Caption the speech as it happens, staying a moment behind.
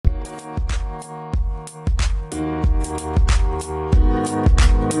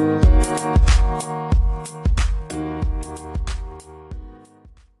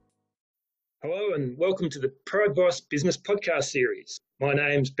welcome to the Pro Advice Business Podcast Series. My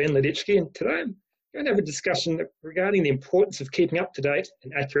name's Ben Leditsky, and today I'm going to have a discussion regarding the importance of keeping up to date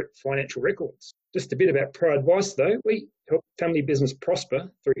and accurate financial records. Just a bit about Pro Advice though. We help family business prosper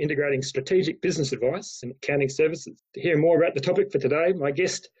through integrating strategic business advice and accounting services. To hear more about the topic for today, my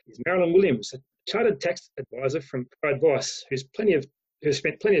guest is Marilyn Williams, a chartered tax advisor from Pro Advice, who's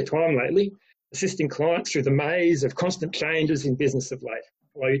spent plenty of time lately assisting clients through the maze of constant changes in business of late.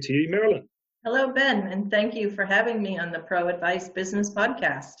 Hello to you, Marilyn. Hello, Ben, and thank you for having me on the Pro Advice Business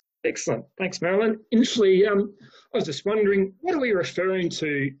Podcast. Excellent. Thanks, Marilyn. Initially, I was just wondering, what are we referring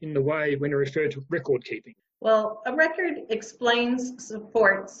to in the way when we refer to record keeping? Well, a record explains,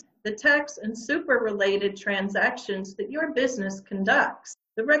 supports the tax and super-related transactions that your business conducts.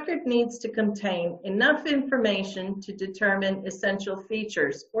 The record needs to contain enough information to determine essential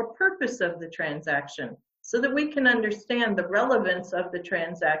features or purpose of the transaction, so that we can understand the relevance of the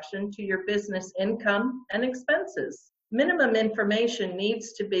transaction to your business income and expenses. Minimum information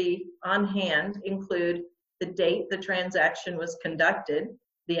needs to be on hand, include the date the transaction was conducted,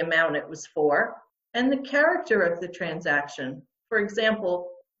 the amount it was for, and the character of the transaction. For example,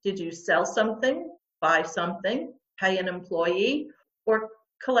 did you sell something, buy something, pay an employee, or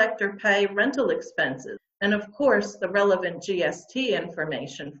collect or pay rental expenses? And of course, the relevant GST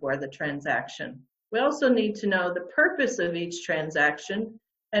information for the transaction. We also need to know the purpose of each transaction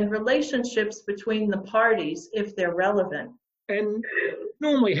and relationships between the parties if they're relevant. And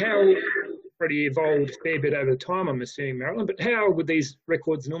normally how, pretty evolved a fair bit over time, I'm assuming, Marilyn, but how would these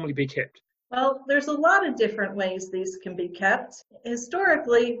records normally be kept? Well, there's a lot of different ways these can be kept.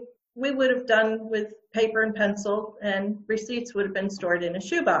 Historically, we would have done with paper and pencil, and receipts would have been stored in a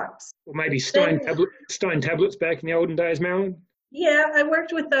shoebox. Or maybe stone tablets back in the olden days, Marilyn? Yeah, I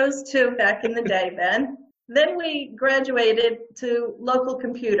worked with those too back in the day, Ben. Then we graduated to local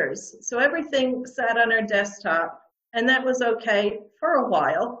computers. So everything sat on our desktop, and that was okay for a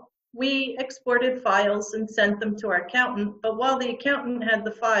while. We exported files and sent them to our accountant, but while the accountant had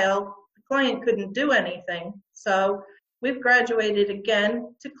the file, the client couldn't do anything. So we've graduated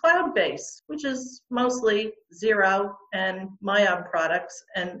again to cloud-based, which is mostly Xero and Mayob products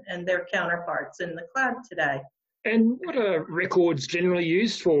and their counterparts in the cloud today. And what are records generally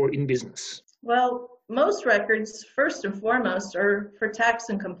used for in business? Well, most records, first and foremost, are for tax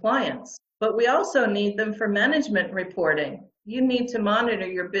and compliance, but we also need them for management reporting. You need to monitor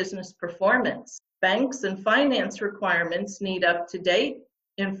your business performance. Banks and finance requirements need up-to-date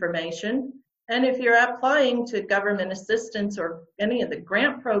information. And if you're applying to government assistance or any of the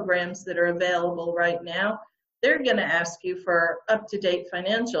grant programs that are available right now, they're going to ask you for up-to-date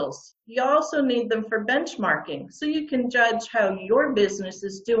financials. You also need them for benchmarking, so you can judge how your business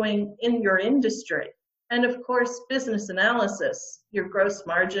is doing in your industry. And of course, business analysis, your gross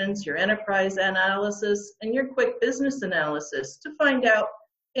margins, your enterprise analysis, and your quick business analysis to find out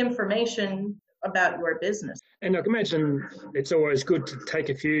information about your business. And I can imagine it's always good to take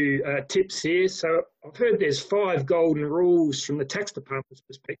a few tips here. So I've heard there's 5 golden rules from the tax department's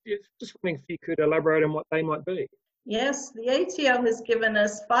perspective. Just wondering if you could elaborate on what they might be. Yes, the ATO has given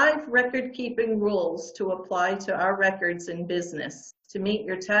us 5 record-keeping rules to apply to our records in business to meet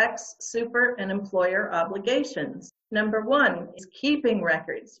your tax, super, and employer obligations. Number 1 is keeping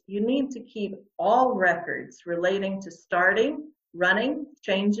records. You need to keep all records relating to starting, running,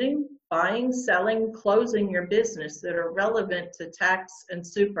 changing, buying, selling, closing your business that are relevant to tax and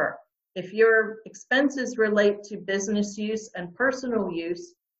super. If your expenses relate to business use and personal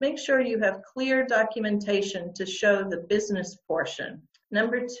use, make sure you have clear documentation to show the business portion.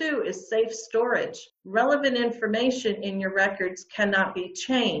 Number 2 is safe storage. Relevant information in your records cannot be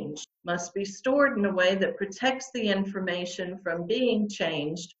changed, must be stored in a way that protects the information from being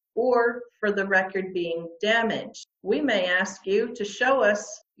changed or for the record being damaged. We may ask you to show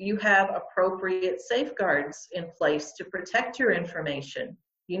us you have appropriate safeguards in place to protect your information.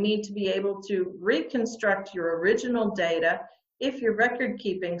 You need to be able to reconstruct your original data if your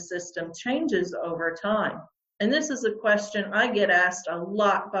record-keeping system changes over time. And this is a question I get asked a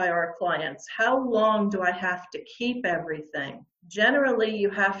lot by our clients. How long do I have to keep everything? Generally, you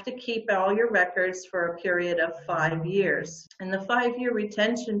have to keep all your records for a period of 5 years. And the 5-year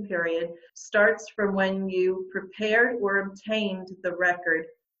retention period starts from when you prepared or obtained the record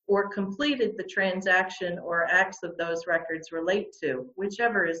or completed the transaction or acts of those records relate to,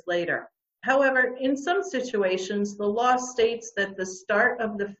 whichever is later. However, in some situations, the law states that the start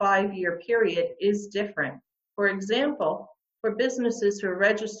of the 5-year period is different. For example, for businesses who are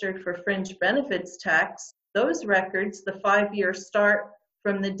registered for fringe benefits tax, those records, the 5 years start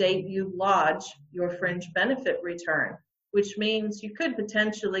from the date you lodge your fringe benefit return. which means you could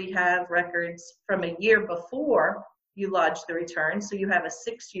potentially have records from a year before you lodge the return, so you have a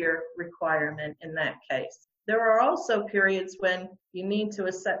 6-year requirement in that case. There are also periods when you need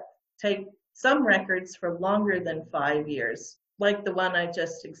to take some records for longer than 5 years, like the one I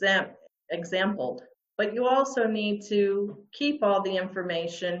just exampled. But you also need to keep all the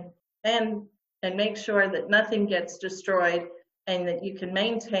information and make sure that nothing gets destroyed and that you can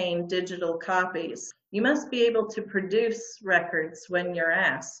maintain digital copies. You must be able to produce records when you're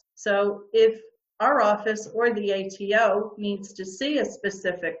asked. So if our office or the ATO needs to see a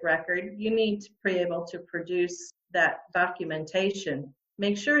specific record, you need to be able to produce that documentation.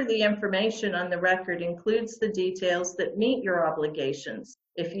 Make sure the information on the record includes the details that meet your obligations.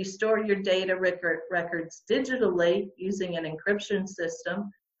 If you store your data records digitally using an encryption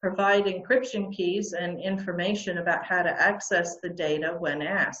system, provide encryption keys and information about how to access the data when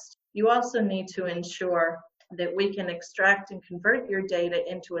asked. You also need to ensure that we can extract and convert your data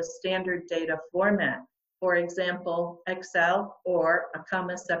into a standard data format, for example, Excel or a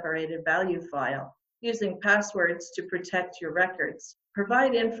comma-separated value file, using passwords to protect your records.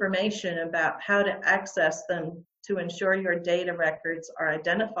 Provide information about how to access them to ensure your data records are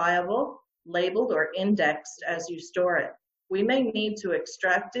identifiable, labeled, or indexed as you store it. We may need to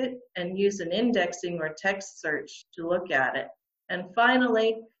extract it and use an indexing or text search to look at it. And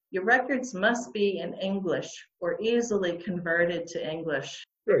finally, your records must be in English or easily converted to English.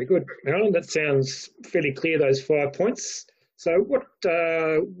 Very good, Marilyn. That sounds fairly clear, those 5 points. So what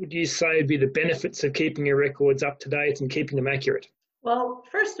would you say would be the benefits of keeping your records up to date and keeping them accurate? Well,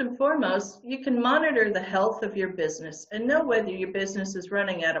 first and foremost, you can monitor the health of your business and know whether your business is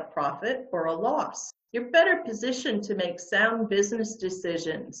running at a profit or a loss. You're better positioned to make sound business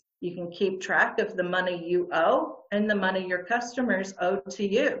decisions. You can keep track of the money you owe and the money your customers owe to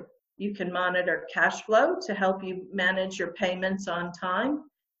you. You can monitor cash flow to help you manage your payments on time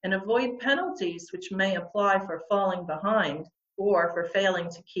and avoid penalties which may apply for falling behind or for failing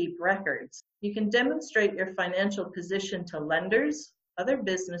to keep records. You can demonstrate your financial position to lenders, other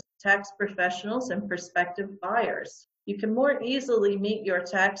business tax professionals, and prospective buyers. You can more easily meet your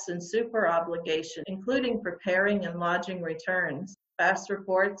tax and super obligation, including preparing and lodging returns, FAST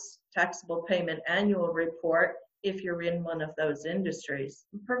reports, taxable payment annual report, if you're in one of those industries.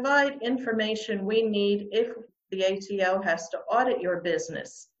 Provide information we need if the ATO has to audit your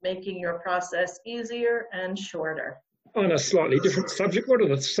business, making your process easier and shorter. On a slightly different subject, what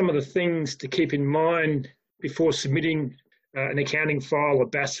are some of the things to keep in mind before submitting an accounting file or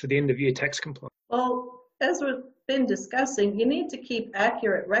BAS for the end of year tax compliance? Well, as we've been discussing, you need to keep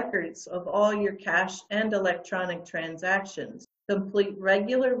accurate records of all your cash and electronic transactions. Complete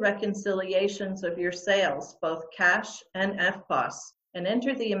regular reconciliations of your sales, both cash and FPOS, and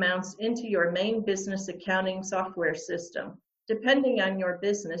enter the amounts into your main business accounting software system. Depending on your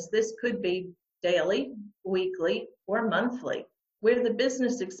business, this could be daily, weekly, or monthly. Where the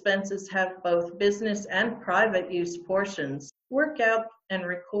business expenses have both business and private use portions, work out and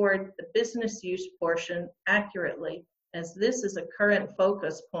record the business use portion accurately, as this is a current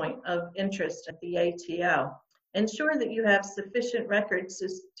focus point of interest at the ATO. Ensure that you have sufficient records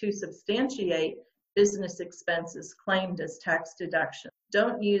to substantiate business expenses claimed as tax deduction.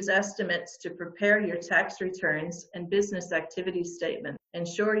 Don't use estimates to prepare your tax returns and business activity statement.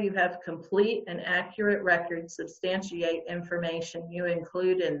 Ensure you have complete and accurate records substantiate information you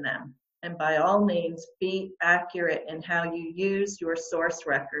include in them. And by all means, be accurate in how you use your source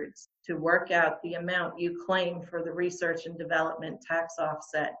records to work out the amount you claim for the research and development tax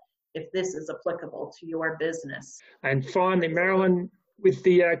offset, if this is applicable to your business. And finally, Marilyn, with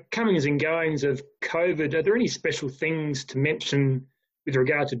the comings and goings of COVID, are there any special things to mention with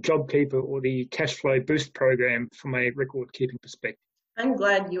regard to JobKeeper or the Cash Flow Boost program from a record keeping perspective? I'm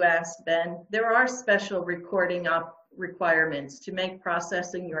glad you asked, Ben. There are special recording requirements to make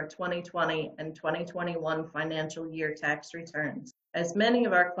processing your 2020 and 2021 financial year tax returns. As many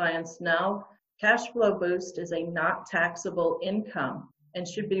of our clients know, Cash Flow Boost is a not taxable income and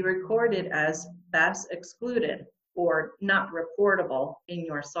should be recorded as BAS excluded or not reportable in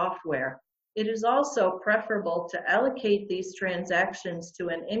your software. It is also preferable to allocate these transactions to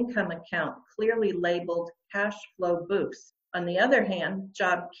an income account clearly labeled Cash Flow Boost. On the other hand,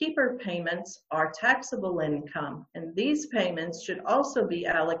 JobKeeper payments are taxable income, and these payments should also be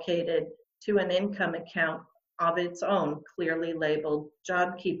allocated to an income account of its own, clearly labeled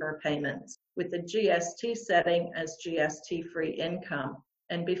JobKeeper payments, with the GST setting as GST-free income.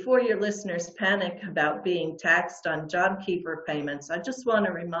 And before your listeners panic about being taxed on JobKeeper payments, I just want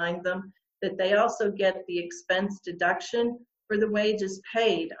to remind them that they also get the expense deduction for the wages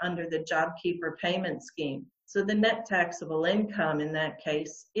paid under the JobKeeper payment scheme. So the net taxable income in that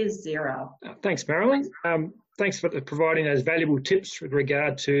case is zero. Thanks, Marilyn. Thanks for providing those valuable tips with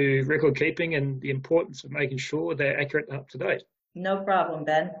regard to record keeping and the importance of making sure they're accurate and up to date. No problem,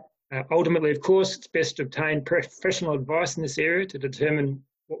 Ben. Ultimately, of course, it's best to obtain professional advice in this area to determine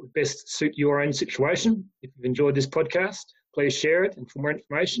what would best suit your own situation. If you've enjoyed this podcast, please share it. And for more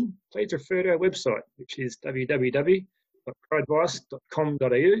information, please refer to our website, which is www.proadvice.com.au.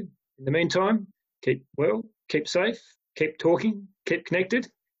 In the meantime, keep well, keep safe, keep talking, keep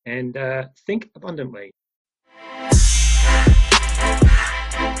connected, and think abundantly.